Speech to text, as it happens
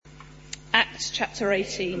Acts chapter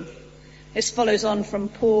 18. This follows on from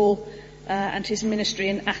Paul and his ministry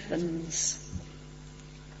in Athens.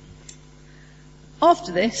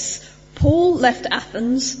 After this, Paul left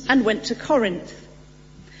Athens and went to Corinth.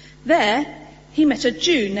 There, he met a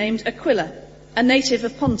Jew named Aquila, a native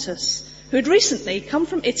of Pontus, who had recently come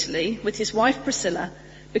from Italy with his wife Priscilla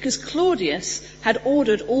because Claudius had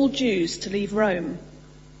ordered all Jews to leave Rome.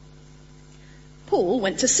 Paul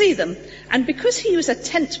went to see them, and because he was a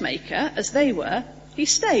tent maker, as they were, he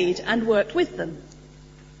stayed and worked with them.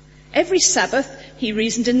 Every Sabbath he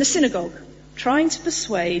reasoned in the synagogue, trying to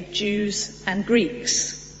persuade Jews and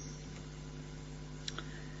Greeks.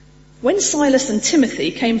 When Silas and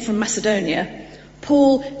Timothy came from Macedonia,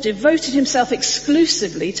 Paul devoted himself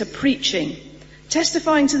exclusively to preaching,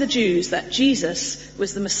 testifying to the Jews that Jesus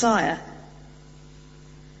was the Messiah.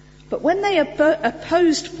 But when they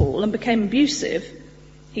opposed Paul and became abusive,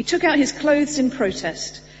 he took out his clothes in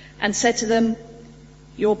protest and said to them,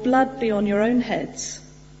 "Your blood be on your own heads.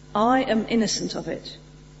 I am innocent of it.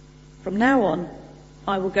 From now on,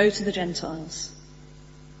 I will go to the Gentiles."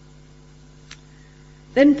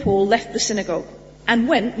 Then Paul left the synagogue and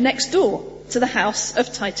went next door to the house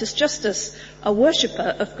of Titus Justus, a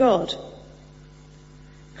worshipper of God.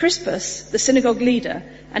 Crispus, the synagogue leader,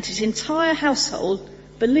 and his entire household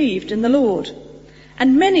believed in the Lord,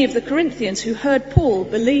 and many of the Corinthians who heard Paul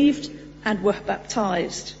believed and were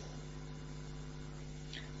baptized.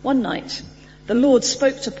 One night, the Lord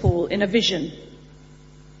spoke to Paul in a vision.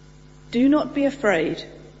 "Do not be afraid.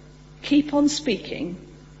 Keep on speaking.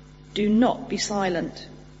 Do not be silent.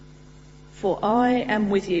 For I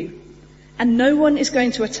am with you, and no one is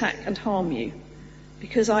going to attack and harm you,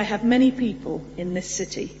 because I have many people in this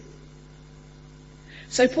city."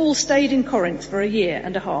 So Paul stayed in Corinth for a year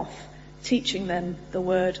and a half, teaching them the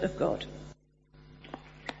word of God.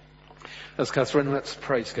 As Catherine, let's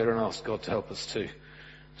pray together and ask God to help us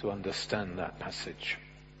to understand that passage.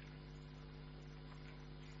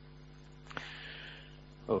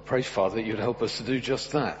 Well, pray, Father, that you'd help us to do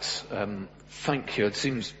just that. Thank you. It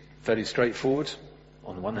seems fairly straightforward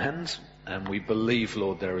on one hand, and we believe,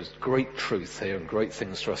 Lord, there is great truth here and great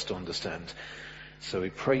things for us to understand. So we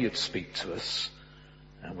pray you'd speak to us,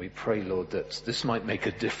 and we pray, Lord, that this might make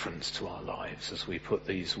a difference to our lives as we put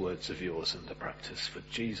these words of yours into practice. For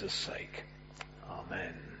Jesus' sake.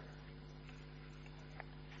 Amen.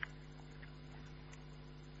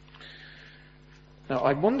 Now,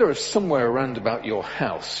 I wonder if somewhere around about your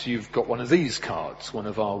house you've got one of these cards, one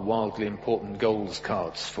of our wildly important goals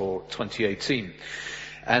cards for 2018.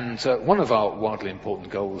 And one of our wildly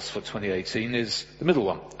important goals for 2018 is the middle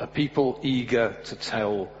one, a people eager to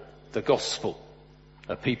tell the gospel.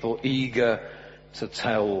 A people eager to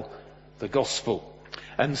tell the gospel.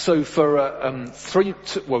 And so for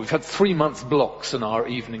we've had 3-month blocks in our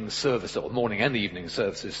evening service, or morning and evening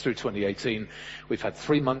services through 2018. We've had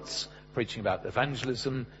 3 months preaching about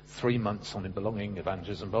evangelism, 3 months on belonging,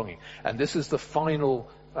 evangelism, belonging. And this is the final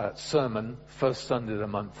sermon, first Sunday of the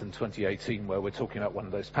month in 2018, where we're talking about one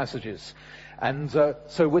of those passages. And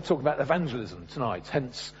so we're talking about evangelism tonight,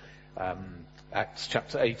 hence Acts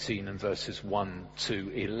chapter 18 and verses 1 to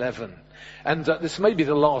 11. And this may be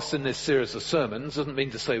the last in this series of sermons. Doesn't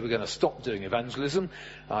mean to say we're going to stop doing evangelism.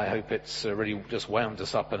 I hope it's really just wound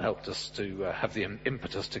us up and helped us to have the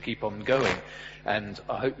impetus to keep on going. And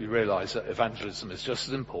I hope you realise that evangelism is just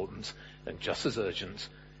as important and just as urgent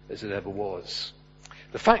as it ever was.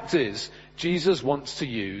 The fact is, Jesus wants to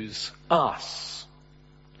use us.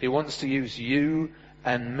 He wants to use you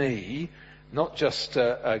and me, not just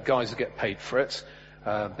guys who get paid for it,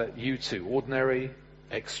 but you too, ordinary,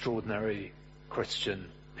 extraordinary Christian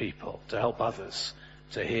people, to help others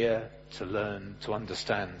to hear, to learn, to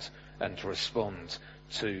understand, and to respond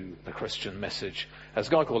to the Christian message. As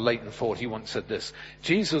a guy called Leighton Ford, he once said this: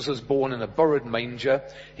 Jesus was born in a borrowed manger.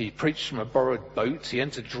 He preached from a borrowed boat. He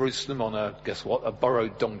entered Jerusalem on a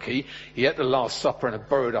borrowed donkey. He ate the Last Supper in a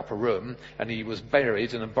borrowed upper room, and he was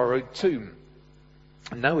buried in a borrowed tomb.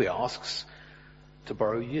 And now he asks to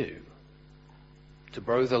borrow you, to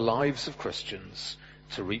borrow the lives of Christians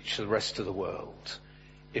to reach the rest of the world.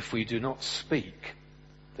 If we do not speak,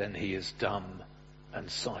 then he is dumb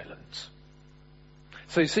and silent.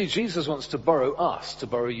 So you see, Jesus wants to borrow us, to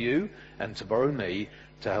borrow you and to borrow me,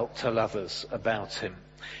 to help tell others about him.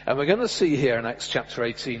 And we're going to see here in Acts chapter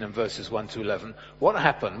 18 and verses 1 to 11 what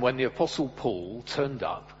happened when the Apostle Paul turned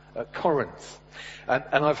up at Corinth.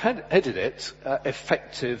 And I've headed it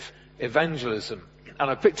effective evangelism. And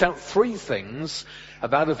I picked out 3 things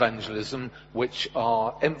about evangelism which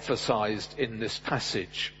are emphasized in this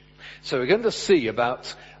passage. So we're going to see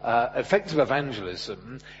about effective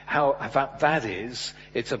evangelism, how that is.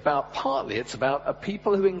 It's about a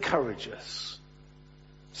people who encourage us.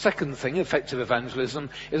 Second thing, effective evangelism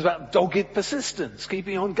is about dogged persistence,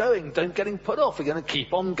 keeping on going, don't getting put off. We're going to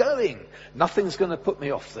keep on going. Nothing's going to put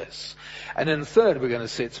me off this. And then third, we're going to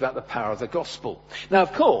see it's about the power of the gospel. Now,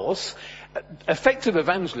 of course, effective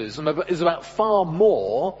evangelism is about far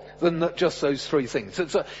more than just those three things.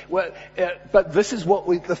 But this is what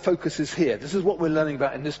the focus is here. This is what we're learning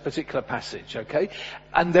about in this particular passage, okay?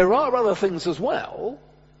 And there are other things as well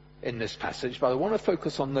in this passage, but I want to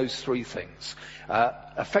focus on those three things.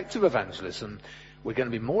 Effective evangelism, we're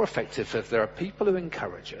going to be more effective if there are people who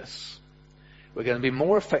encourage us. We're going to be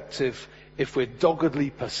more effective if we're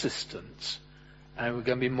doggedly persistent. And we're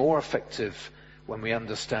going to be more effective when we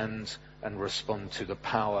understand and respond to the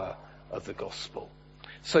power of the gospel.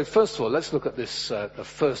 So first of all, let's look at this, the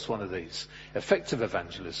first one of these. Effective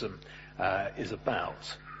evangelism is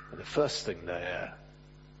about, and the first thing there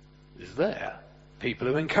is people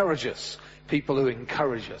who encourage us. People who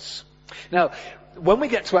encourage us. Now, when we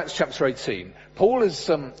get to Acts chapter 18, Paul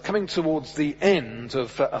is coming towards the end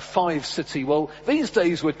of a 5-city, well, these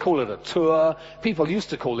days we'd call it a tour. People used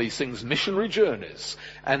to call these things missionary journeys.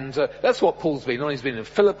 And that's what Paul's been on. He's been in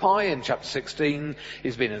Philippi in chapter 16.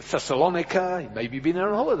 He's been in Thessalonica. Maybe been there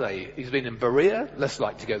on holiday. He's been in Berea. Less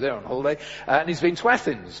like to go there on holiday. And he's been to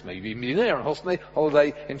Athens. Maybe been there on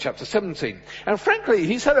holiday in chapter 17. And frankly,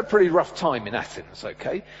 he's had a pretty rough time in Athens,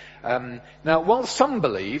 okay? Now, while some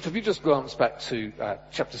believed, if you just glance back to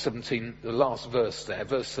chapter 17, the last verse there,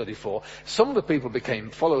 verse 34, some of the people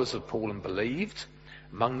became followers of Paul and believed.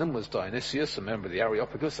 Among them was Dionysius, a member of the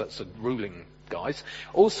Areopagus, that's the ruling guys.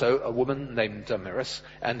 Also a woman named Damaris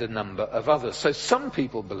and a number of others. So some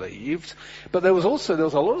people believed, but there was a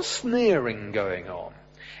lot of sneering going on.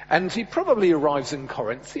 And he probably arrives in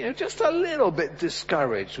Corinth, just a little bit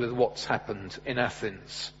discouraged with what's happened in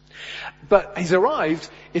Athens. But he's arrived,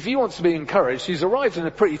 if he wants to be encouraged, he's arrived in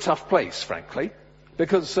a pretty tough place, frankly,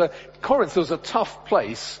 because Corinth was a tough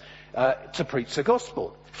place to preach the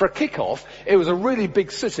gospel. For a kick-off, it was a really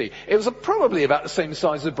big city. It was probably about the same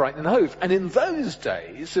size as Brighton and Hove. And in those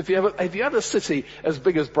days, if you had a city as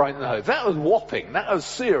big as Brighton and Hove, that was whopping. That was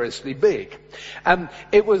seriously big. And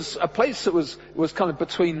it was a place that was kind of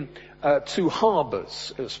between two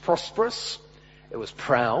harbours. It was prosperous, it was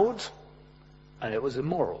proud, and it was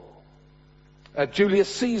immoral. Julius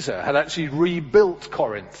Caesar had actually rebuilt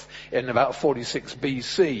Corinth in about 46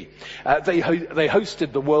 BC. They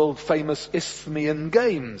hosted the world-famous Isthmian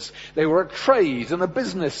Games. They were a trade and a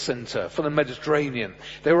business centre for the Mediterranean.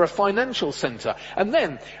 They were a financial centre. And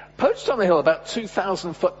then, perched on a hill about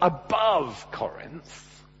 2,000 foot above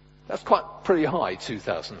Corinth, that's pretty high,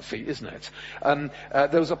 2,000 feet, isn't it?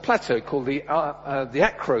 There was a plateau called the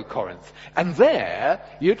Acrocorinth. And there,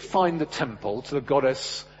 you'd find the temple to the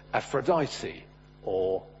goddess Aphrodite,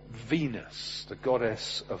 or Venus, the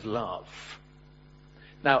goddess of love.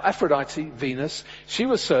 Now, Aphrodite, Venus, she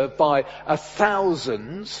was served by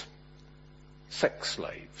 1,000 sex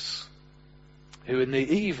slaves, who in the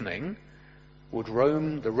evening would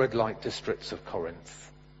roam the red light districts of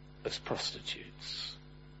Corinth as prostitutes.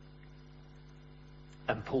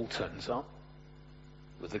 And Paul turns up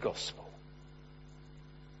with the gospel.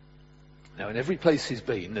 Now, in every place he's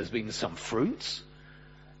been, there's been some fruits,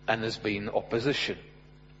 and there's been opposition.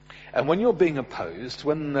 And when you're being opposed,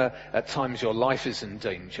 when at times your life is in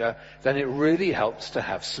danger, then it really helps to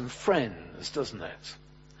have some friends, doesn't it?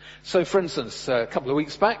 So, for instance, a couple of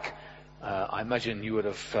weeks back, I imagine you would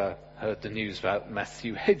have heard the news about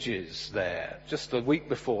Matthew Hedges there, just the week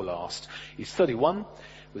before last. He's 31,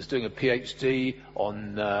 was doing a PhD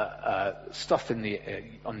on stuff on the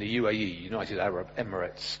UAE, United Arab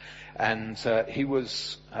Emirates, and he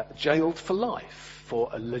was jailed for life for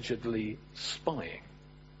allegedly spying.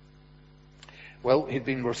 Well, he'd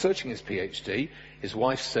been researching his PhD. His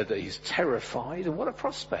wife said that he's terrified, and what a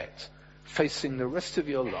prospect, facing the rest of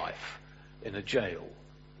your life in a jail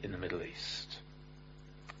in the Middle East.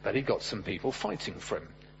 But he got some people fighting for him,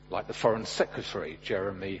 like the Foreign Secretary,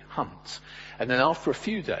 Jeremy Hunt. And then after a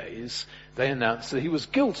few days, they announced that he was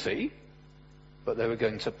guilty, but they were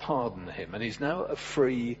going to pardon him, and he's now a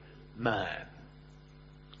free man.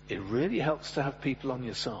 It really helps to have people on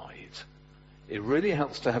your side. It really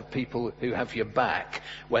helps to have people who have your back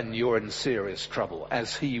when you're in serious trouble,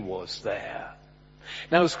 as he was there.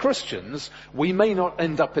 Now, as Christians, we may not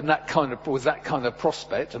end up with that kind of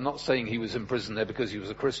prospect. I'm not saying he was in prison there because he was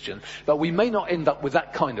a Christian, but we may not end up with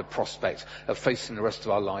that kind of prospect of facing the rest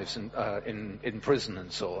of our lives in prison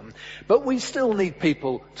and so on. But we still need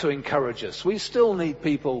people to encourage us. We still need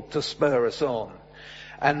people to spur us on.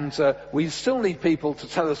 And we still need people to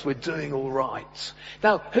tell us we're doing all right.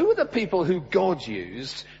 Now, who are the people who God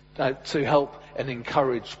used to help and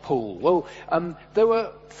encourage Paul? Well, there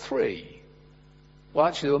were three. Well,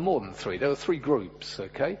 actually, there were more than three. There were three groups,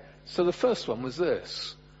 okay? So the first one was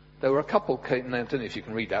this. There were a couple, I don't know if you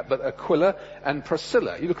can read that, but Aquila and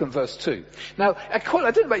Priscilla. You look at verse 2. Now, Aquila,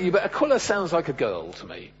 I don't know about you, but Aquila sounds like a girl to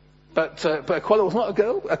me. But Aquila was not a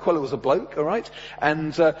girl. Aquila was a bloke, all right?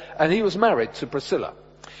 And he was married to Priscilla.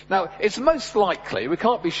 Now, it's most likely, we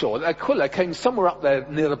can't be sure, that Aquila came somewhere up there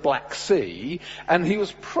near the Black Sea, and he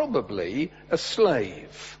was probably a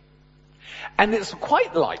slave. And it's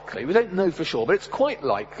quite likely, we don't know for sure, but it's quite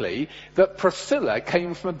likely that Priscilla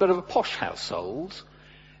came from a bit of a posh household,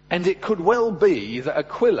 and it could well be that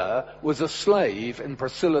Aquila was a slave in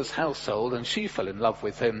Priscilla's household, and she fell in love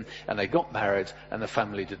with him, and they got married, and the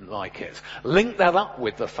family didn't like it. Link that up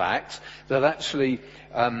with the fact that actually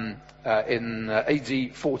in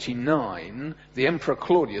AD 49, the Emperor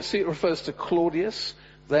Claudius, see it refers to Claudius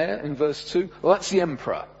there in verse 2? Well, that's the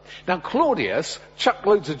emperor. Now, Claudius chucked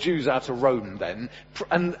loads of Jews out of Rome then,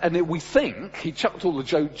 and we think he chucked all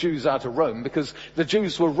the Jews out of Rome because the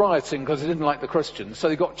Jews were rioting because they didn't like the Christians, so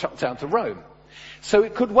they got chucked out of Rome. So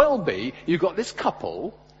it could well be you've got this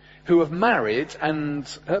couple who have married and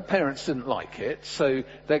her parents didn't like it, so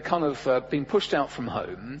they're kind of being pushed out from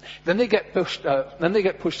home. Then they get pushed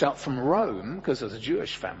out from Rome because there's a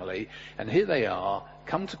Jewish family, and here they are,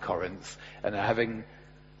 come to Corinth, and are having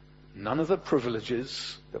none of the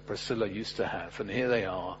privileges that Priscilla used to have. And here they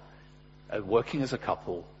are, working as a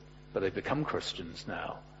couple, but they've become Christians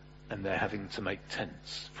now, and they're having to make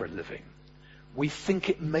tents for a living. We think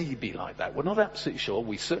it may be like that. We're not absolutely sure.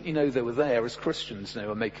 We certainly know they were there as Christians and they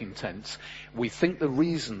were making tents. We think the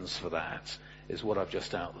reasons for that is what I've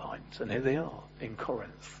just outlined. And here they are in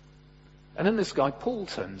Corinth. And then this guy Paul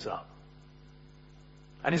turns up.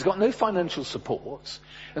 And he's got no financial support.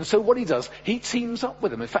 And so what he does, he teams up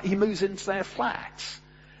with them. In fact, he moves into their flat.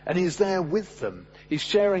 And he's there with them. He's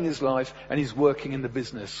sharing his life and he's working in the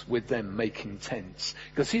business with them, making tents.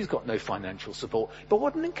 Because he's got no financial support. But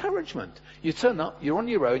what an encouragement. You turn up, you're on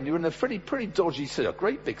your own, you're in a pretty dodgy city, a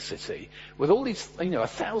great big city, with all these,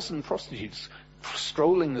 1,000 prostitutes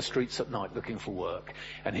strolling the streets at night looking for work.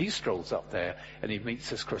 And he strolls up there and he meets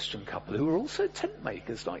this Christian couple who are also tent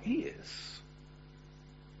makers like he is.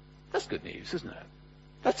 That's good news, isn't it?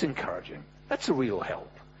 That's encouraging. That's a real help.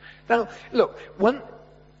 Now, look, when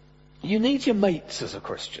you need your mates as a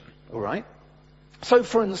Christian, all right? So,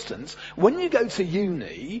 for instance, when you go to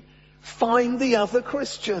uni, find the other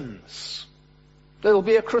Christians. There'll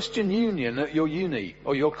be a Christian union at your uni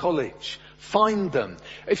or your college. Find them.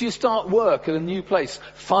 If you start work at a new place,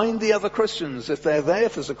 find the other Christians. If they're there,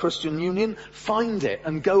 if there's a Christian union, find it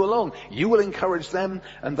and go along. You will encourage them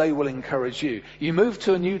and they will encourage you. You move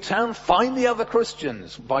to a new town, find the other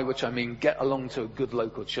Christians, by which I mean get along to a good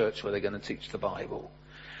local church where they're going to teach the Bible.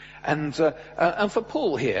 And for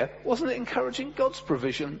Paul here, wasn't it encouraging? God's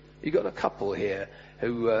provision. You got a couple here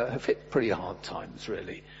who have hit pretty hard times,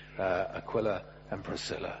 really, Aquila and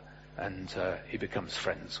Priscilla, and he becomes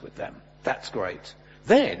friends with them. That's great.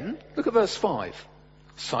 Then, look at verse 5.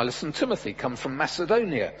 Silas and Timothy come from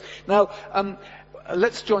Macedonia. Now,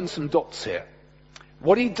 let's join some dots here.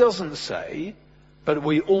 What he doesn't say, but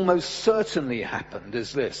we almost certainly happened,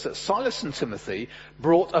 is this, that Silas and Timothy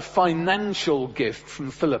brought a financial gift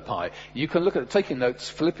from Philippi. You can look at it, taking notes,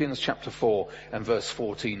 Philippians chapter 4 and verse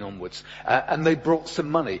 14 onwards. And they brought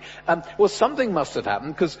some money. Well, something must have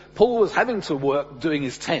happened because Paul was having to work doing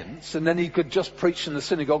his tents and then he could just preach in the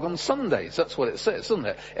synagogue on Sundays. That's what it says, doesn't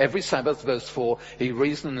it? Every Sabbath, verse 4, he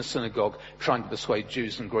reasoned in the synagogue trying to persuade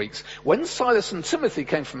Jews and Greeks. When Silas and Timothy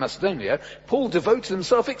came from Macedonia, Paul devoted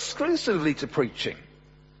himself exclusively to preaching.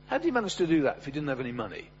 How did he manage to do that if he didn't have any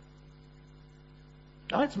money?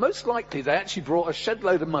 Now, it's most likely they actually brought a shed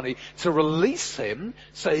load of money to release him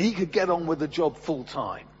so he could get on with the job full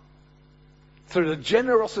time. Through the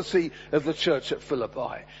generosity of the church at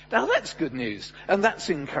Philippi. Now that's good news. And that's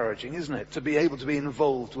encouraging, isn't it? To be able to be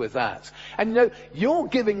involved with that. And your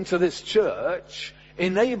giving to this church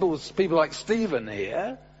enables people like Stephen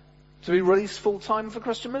here to be released full-time for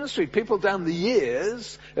Christian ministry. People down the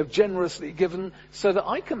years have generously given so that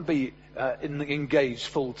I can be engaged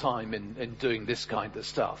full-time in doing this kind of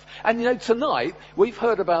stuff. And tonight we've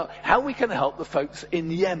heard about how we can help the folks in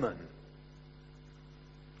Yemen.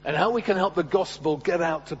 And how we can help the gospel get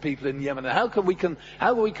out to people in Yemen. And how we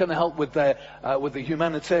can help with with the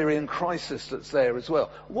humanitarian crisis that's there as well.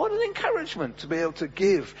 What an encouragement to be able to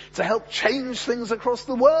give, to help change things across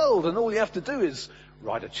the world. And all you have to do is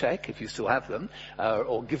write a check, if you still have them,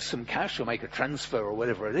 or give some cash or make a transfer or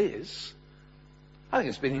whatever it is. I think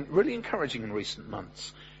it's been really encouraging in recent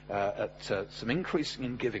months at some increasing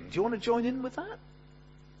in giving. Do you want to join in with that?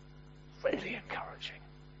 Really encouraging.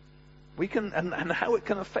 We can, and how it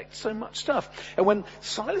can affect so much stuff. And when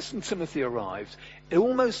Silas and Timothy arrived,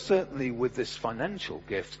 almost certainly with this financial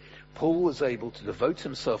gift, Paul was able to devote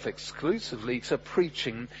himself exclusively to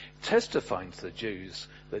preaching, testifying to the Jews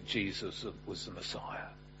that Jesus was the Messiah.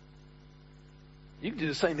 You can do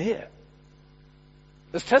the same here.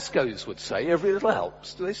 As Tesco's would say, every little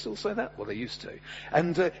helps. Do they still say that? Well, they used to.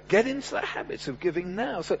 And get into the habit of giving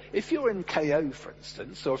now. So if you're in KO, for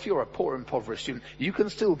instance, or if you're a poor, impoverished student, you can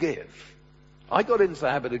still give. I got into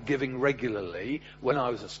the habit of giving regularly when I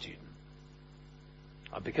was a student.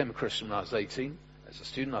 I became a Christian when I was 18. As a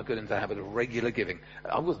student, I got into the habit of regular giving.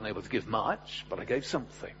 I wasn't able to give much, but I gave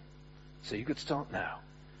something. So you could start now,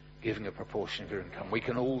 giving a proportion of your income. We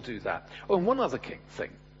can all do that. Oh, and one other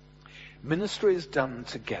thing. Ministry is done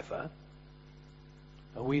together,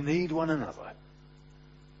 and we need one another.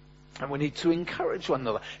 And we need to encourage one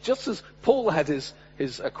another. Just as Paul had his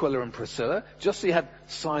Aquila and Priscilla, just as he had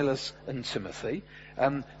Silas and Timothy,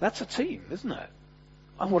 that's a team, isn't it?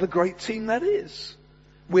 And what a great team that is.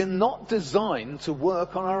 We're not designed to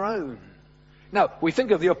work on our own. Now, we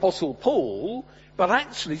think of the Apostle Paul, but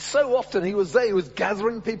actually so often he was there, he was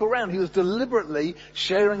gathering people around, he was deliberately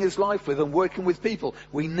sharing his life with and working with people.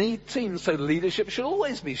 We need teams, so leadership should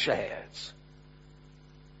always be shared.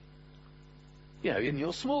 You know, in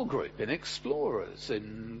your small group, in Explorers,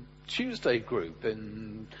 in Tuesday group,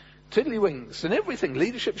 in Tiddlywinks, and everything,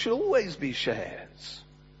 leadership should always be shared.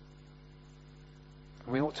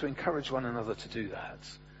 And we ought to encourage one another to do that.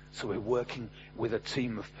 So we're working with a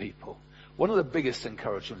team of people. One of the biggest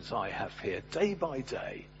encouragements I have here, day by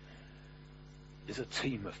day, is a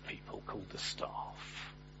team of people called the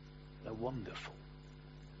staff. They're wonderful.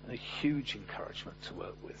 And a huge encouragement to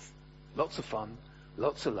work with. Lots of fun,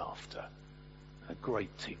 lots of laughter. A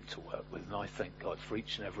great team to work with, and I thank God for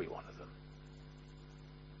each and every one of them.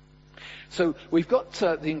 So we've got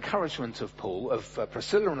the encouragement of Paul, of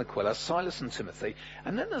Priscilla and Aquila, Silas and Timothy,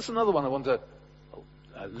 and then there's another one I want to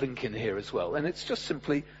link in here as well, and it's just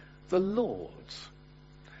simply the Lord.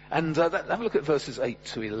 And have a look at verses 8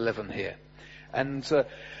 to 11 here. And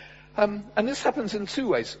this happens in two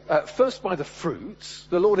ways. First, by the fruits.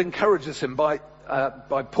 The Lord encourages him by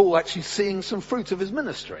Paul actually seeing some fruit of his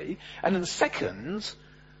ministry. And then second,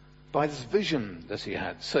 by this vision that he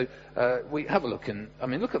had. So we have a look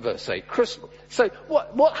look at verse 8. So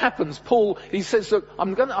what happens? Paul, he says, look,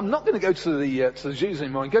 I'm not going to go to the Jews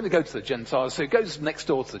anymore. I'm going to go to the Gentiles. So he goes next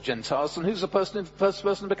door to the Gentiles. And who's the first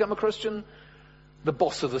person to become a Christian? The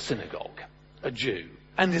boss of the synagogue, a Jew,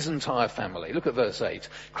 and his entire family. Look at verse 8.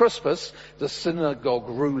 Crispus, the synagogue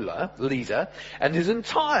leader, and his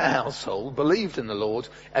entire household believed in the Lord,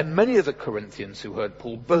 and many of the Corinthians who heard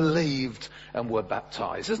Paul believed and were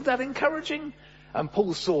baptized. Isn't that encouraging? And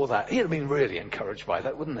Paul saw that. He'd have been really encouraged by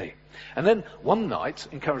that, wouldn't he? And then one night,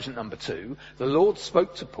 encouragement number 2, the Lord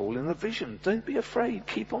spoke to Paul in a vision. Don't be afraid.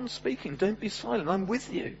 Keep on speaking. Don't be silent. I'm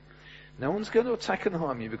with you. No one's going to attack and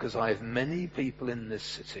harm you because I have many people in this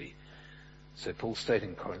city. So Paul stayed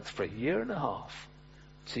in Corinth for 1.5 years,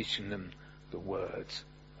 teaching them the word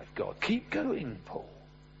of God. Keep going, Paul.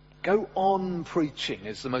 Go on preaching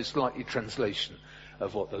is the most likely translation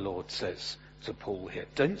of what the Lord says to Paul here.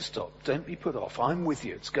 Don't stop. Don't be put off. I'm with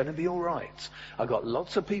you. It's going to be all right. I've got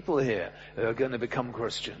lots of people here who are going to become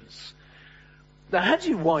Christians. Now, how do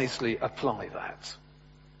you wisely apply that?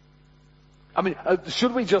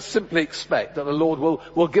 Should we just simply expect that the Lord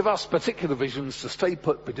will give us particular visions to stay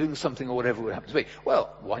put, be doing something or whatever it would happen to be?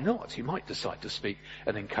 Well, why not? He might decide to speak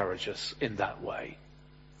and encourage us in that way.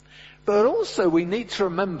 But also we need to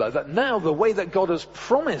remember that now the way that God has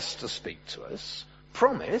promised to speak to us,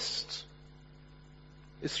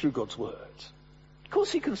 is through God's word. Of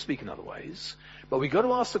course he can speak in other ways, but we've got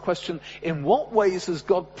to ask the question, in what ways has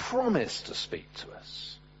God promised to speak to us?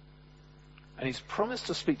 And he's promised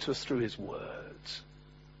to speak to us through his word.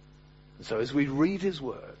 And so as we read his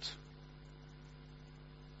word,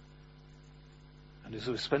 and as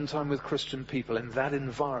we spend time with Christian people in that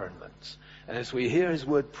environment, and as we hear his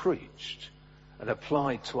word preached and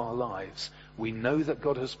applied to our lives, we know that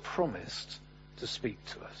God has promised to speak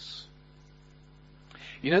to us.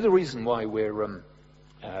 You know the reason why we're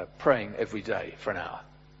praying every day for an hour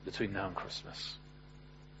between now and Christmas?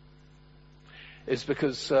 It's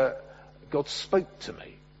because God spoke to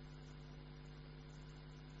me.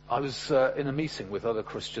 I was in a meeting with other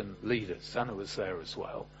Christian leaders. Anna was there as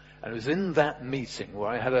well. And it was in that meeting where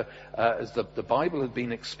I had as the Bible had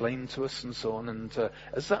been explained to us and so on, and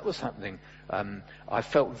as that was happening, I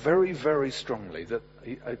felt very, very strongly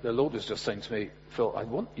that the Lord was just saying to me, Phil, I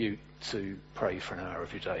want you to pray for an hour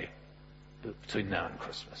of your day between now and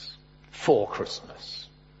Christmas, for Christmas.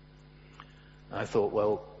 And I thought,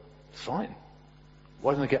 well, fine.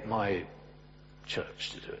 Why don't I get my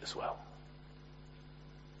church to do it as well?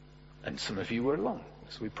 And some of you were along,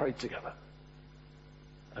 so we prayed together.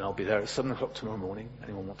 And I'll be there at 7 o'clock tomorrow morning.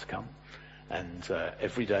 Anyone want to come? And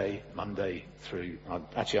every day, Monday through.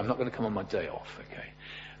 Actually, I'm not going to come on my day off, okay?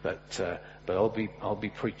 But I'll be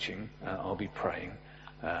preaching. I'll be praying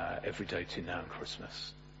every day to now and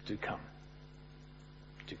Christmas. Do come.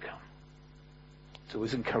 Do come. It's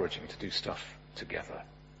always encouraging to do stuff together.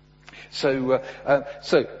 So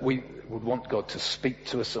we would want God to speak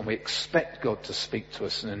to us, and we expect God to speak to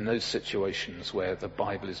us, and in those situations where the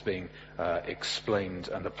Bible is being explained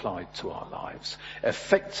and applied to our lives.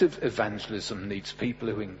 Effective evangelism needs people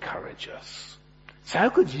who encourage us. So how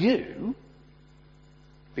could you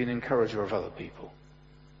be an encourager of other people?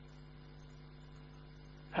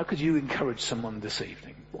 How could you encourage someone this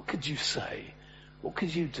evening? What could you say? What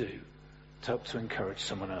could you do to help to encourage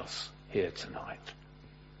someone else here tonight?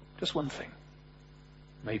 Just one thing.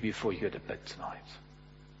 Maybe before you go to bed tonight.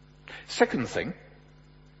 Second thing,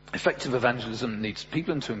 effective evangelism needs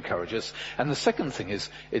people to encourage us. And the second thing is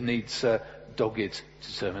it needs dogged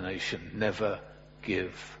determination. Never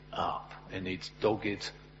give up. It needs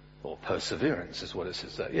dogged, or perseverance is what it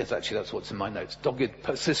says there. Yes, actually that's what's in my notes. Dogged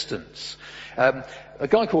persistence. A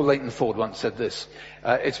guy called Leighton Ford once said this.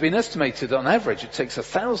 It's been estimated on average it takes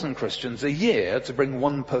 1,000 Christians a year to bring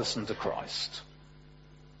one person to Christ.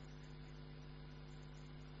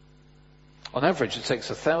 On average, it takes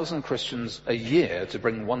 1,000 Christians a year to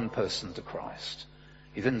bring one person to Christ.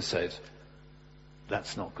 He then said,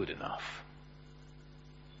 that's not good enough.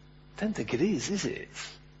 I don't think it is it?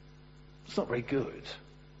 It's not very good.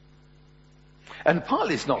 And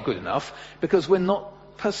partly it's not good enough because we're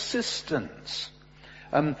not persistent.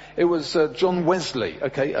 It was John Wesley,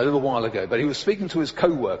 a little while ago, but he was speaking to his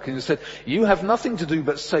co-worker and he said, you have nothing to do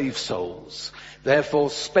but save souls. Therefore,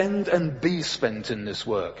 spend and be spent in this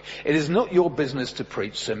work. It is not your business to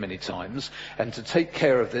preach so many times and to take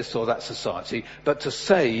care of this or that society, but to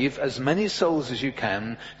save as many souls as you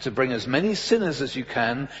can, to bring as many sinners as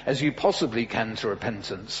you possibly can to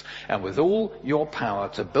repentance, and with all your power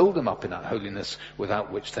to build them up in that holiness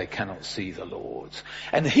without which they cannot see the Lord.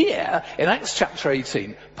 And here, in Acts chapter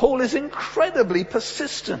 18, Paul is incredibly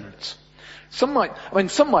persistent. Some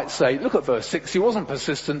might say, look at verse 6, he wasn't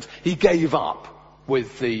persistent, he gave up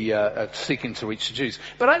with the seeking to reach the Jews.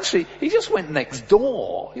 But actually, he just went next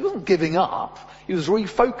door. He wasn't giving up, he was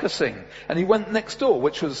refocusing. And he went next door,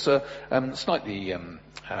 which was slightly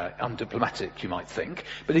undiplomatic, you might think.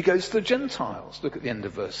 But he goes to the Gentiles. Look at the end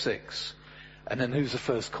of verse 6. And then who's the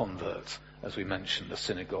first convert? As we mentioned, the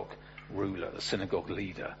synagogue ruler, the synagogue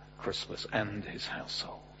leader, Crispus, and his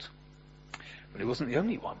household. But he wasn't the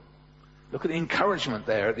only one. Look at the encouragement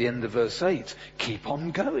there at the end of verse 8. Keep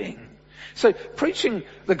on going. So preaching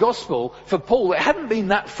the gospel for Paul, it hadn't been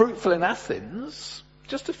that fruitful in Athens.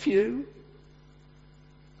 Just a few.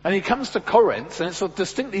 And he comes to Corinth, and it's a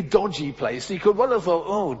distinctly dodgy place. He could well have thought,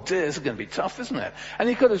 oh dear, this is going to be tough, isn't it? And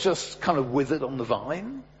he could have just kind of withered on the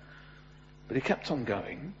vine. But he kept on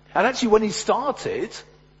going. And actually when he started,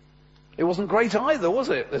 it wasn't great either, was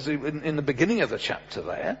it? As in the beginning of the chapter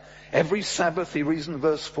there. Every Sabbath he reasoned,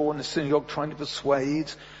 verse 4, in the synagogue trying to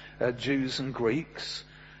persuade Jews and Greeks.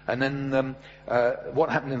 And then what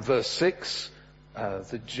happened in verse 6?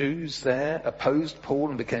 The Jews there opposed Paul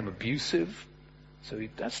and became abusive. So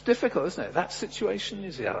that's difficult, isn't it? That situation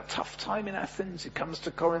is he had a tough time in Athens. He comes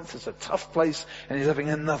to Corinth, it's a tough place, and he's having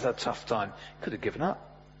another tough time. Could have given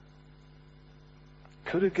up.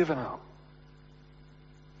 Could have given up.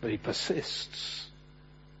 But he persists.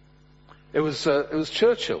 It was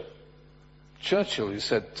Churchill. Churchill who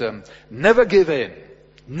said, never give in.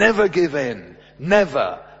 Never give in.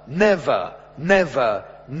 Never, never, never,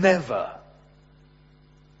 never.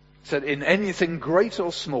 Said, in anything great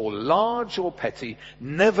or small, large or petty,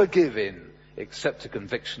 never give in except to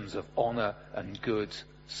convictions of honour and good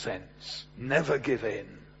sense. Never give in.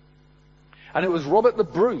 And it was Robert the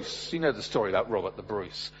Bruce. You know the story about Robert the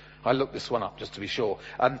Bruce. I looked this one up just to be sure.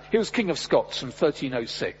 He was King of Scots from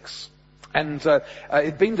 1306. And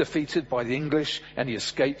he'd been defeated by the English, and he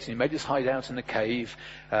escaped, and he made his hideout in a cave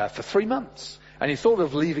for 3 months. And he thought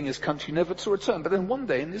of leaving his country never to return. But then one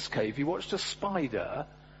day in this cave, he watched a spider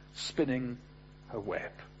spinning her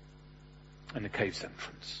web in the cave's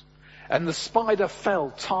entrance. And the spider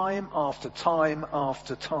fell time after time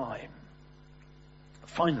after time.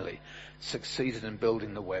 Finally, succeeded in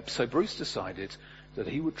building the web. So Bruce decided that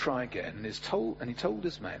he would try again, and he told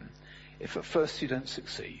his men, if at first you don't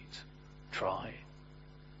succeed, try,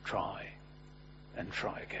 and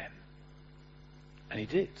try again. And he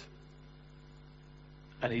did.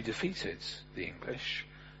 And he defeated the English,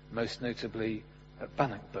 most notably at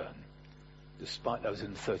Bannockburn, that was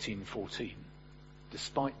in 1314,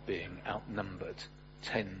 despite being outnumbered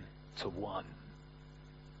 10-1.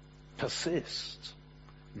 Persist.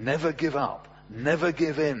 Never give up. Never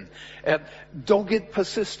give in. Dogged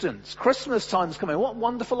persistence. Christmas time's coming. What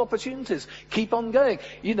wonderful opportunities. Keep on going.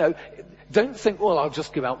 Don't think, well, I'll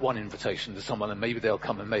just give out one invitation to someone and maybe they'll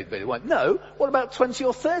come and maybe they won't. No. What about 20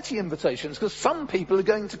 or 30 invitations? Because some people are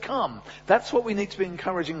going to come. That's what we need to be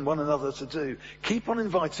encouraging one another to do. Keep on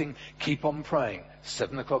inviting. Keep on praying.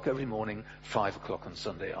 7 o'clock every morning, 5 o'clock on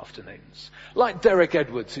Sunday afternoons. Like Derek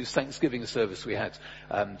Edwards, whose Thanksgiving service we had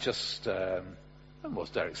when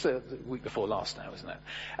was Derek? The week before last now, isn't it?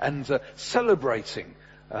 And celebrating,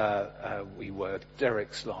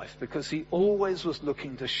 Derek's life, because he always was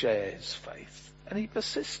looking to share his faith. And he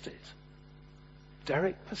persisted.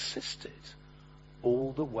 Derek persisted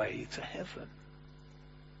all the way to heaven.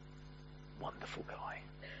 Wonderful guy.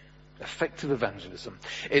 Effective evangelism.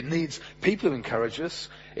 It needs people who encourage us.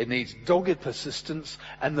 It needs dogged persistence.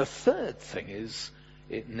 And the third thing is,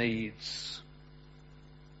 it needs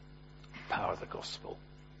power of the gospel.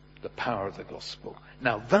 The power of the gospel.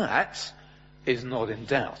 Now that is not in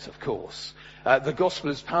doubt, of course. The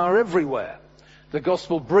gospel is power everywhere. The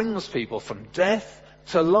gospel brings people from death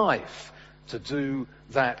to life. To do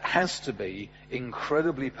that has to be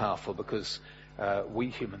incredibly powerful, because we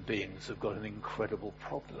human beings have got an incredible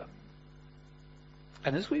problem.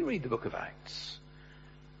 And as we read the book of Acts,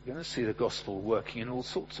 we're going to see the gospel working in all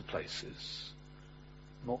sorts of places.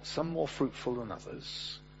 Some more fruitful than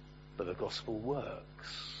others. But the gospel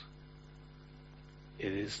works.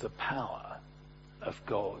 It is the power of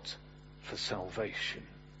God for salvation.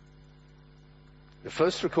 The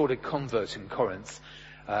first recorded convert in Corinth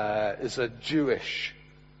is a Jewish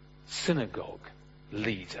synagogue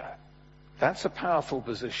leader. That's a powerful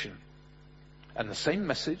position. And the same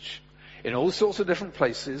message in all sorts of different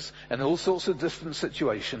places and all sorts of different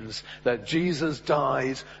situations, that Jesus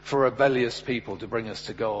died for rebellious people to bring us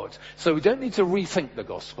to God. So we don't need to rethink the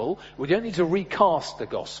gospel. We don't need to recast the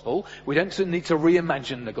gospel. We don't need to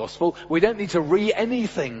reimagine the gospel. We don't need to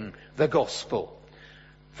re-anything the gospel.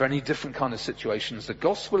 For any different kind of situations, the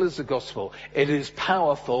gospel is the gospel. It is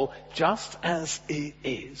powerful, just as it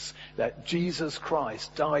is that Jesus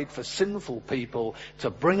Christ died for sinful people to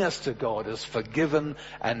bring us to God as forgiven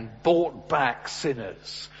and bought back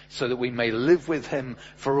sinners, so that we may live with him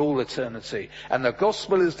for all eternity. And the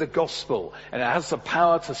gospel is the gospel, and it has the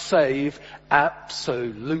power to save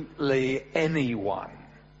absolutely anyone.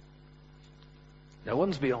 No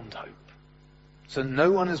one's beyond hope. So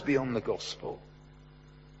no one is beyond the gospel.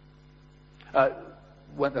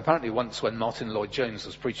 Apparently once when Martin Lloyd-Jones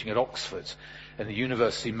was preaching at Oxford in the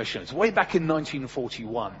university missions, way back in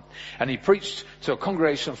 1941, and he preached to a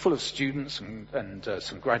congregation full of students and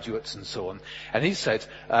some graduates and so on, and he said,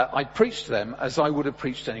 I preached to them as I would have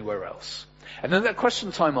preached anywhere else. And then at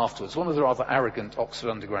question time afterwards, one of the rather arrogant Oxford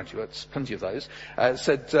undergraduates, plenty of those,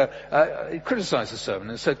 he criticised the sermon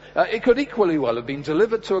and said, it could equally well have been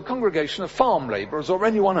delivered to a congregation of farm labourers or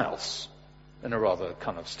anyone else, in a rather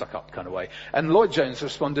kind of stuck-up kind of way. And Lloyd-Jones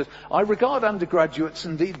responded, I regard undergraduates,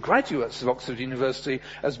 indeed graduates of Oxford University,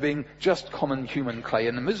 as being just common human clay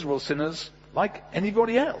and miserable sinners like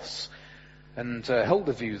anybody else. And held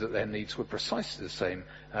the view that their needs were precisely the same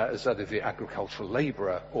as that of the agricultural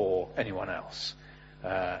labourer or anyone else.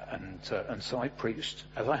 And so I preached,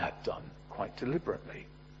 as I had done, quite deliberately.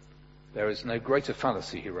 There is no greater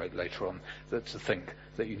fallacy, he wrote later on, than to think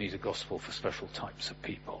that you need a gospel for special types of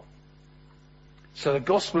people. So the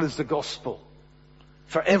gospel is the gospel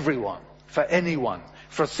for everyone, for anyone.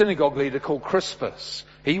 For a synagogue leader called Crispus,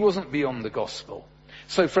 he wasn't beyond the gospel.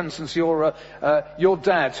 So, for instance, your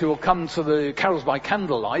dad, who will come to the carols by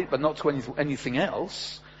candlelight, but not to anything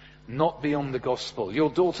else, not beyond the gospel. Your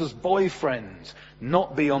daughter's boyfriend,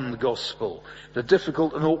 not beyond the gospel. The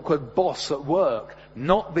difficult and awkward boss at work,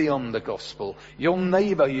 not beyond the gospel. Your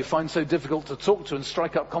neighbour you find so difficult to talk to and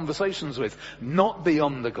strike up conversations with, not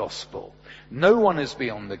beyond the gospel. No one is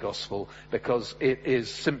beyond the gospel, because it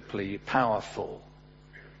is simply powerful.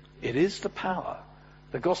 It is the power.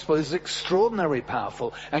 The gospel is extraordinarily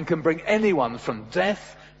powerful and can bring anyone from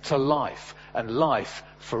death to life, and life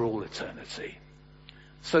for all eternity.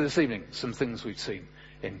 So this evening, some things we've seen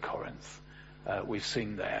in Corinth. We've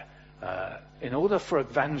seen there In order for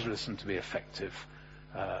evangelism to be effective,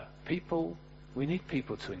 we need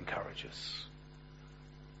people to encourage us.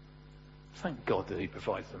 Thank God that he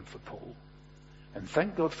provides them for Paul. And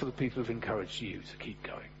thank God for the people who've encouraged you to keep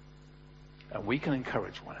going. And we can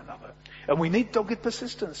encourage one another. And we need dogged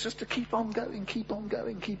persistence just to keep on going, keep on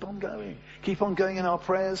going, keep on going. Keep on going in our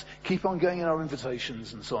prayers, keep on going in our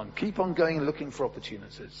invitations and so on. Keep on going and looking for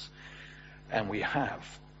opportunities. And we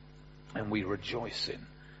have, and we rejoice in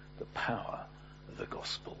the power of the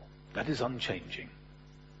gospel. That is unchanging.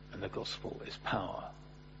 And the gospel is power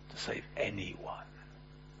to save anyone.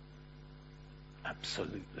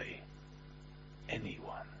 Absolutely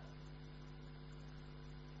anyone.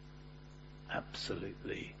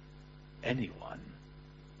 Absolutely anyone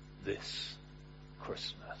this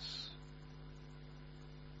Christmas.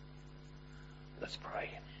 Let's pray.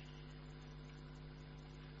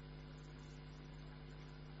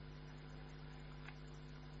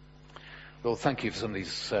 Lord, thank you for some of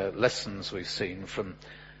these lessons we've seen from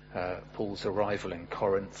Paul's arrival in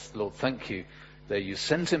Corinth. Lord, thank you that you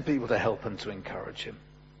sent him people to help and to encourage him.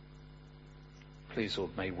 Please,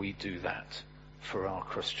 Lord, may we do that for our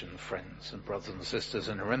Christian friends and brothers and sisters,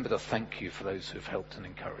 and remember to thank you for those who've helped and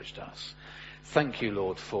encouraged us. Thank you,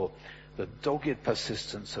 Lord, for the dogged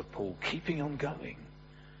persistence of Paul keeping on going,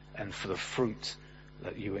 and for the fruit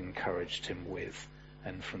that you encouraged him with,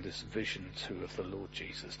 and from this vision too of the Lord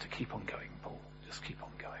Jesus to keep on going, Paul. Just keep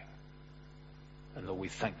on going. And Lord, we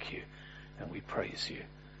thank you and we praise you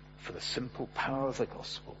for the simple power of the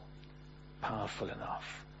gospel, powerful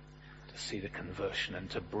enough to see the conversion and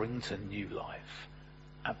to bring to new life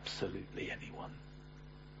absolutely anyone.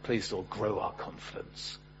 Please, Lord, grow our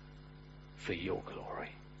confidence for your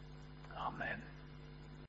glory. Amen.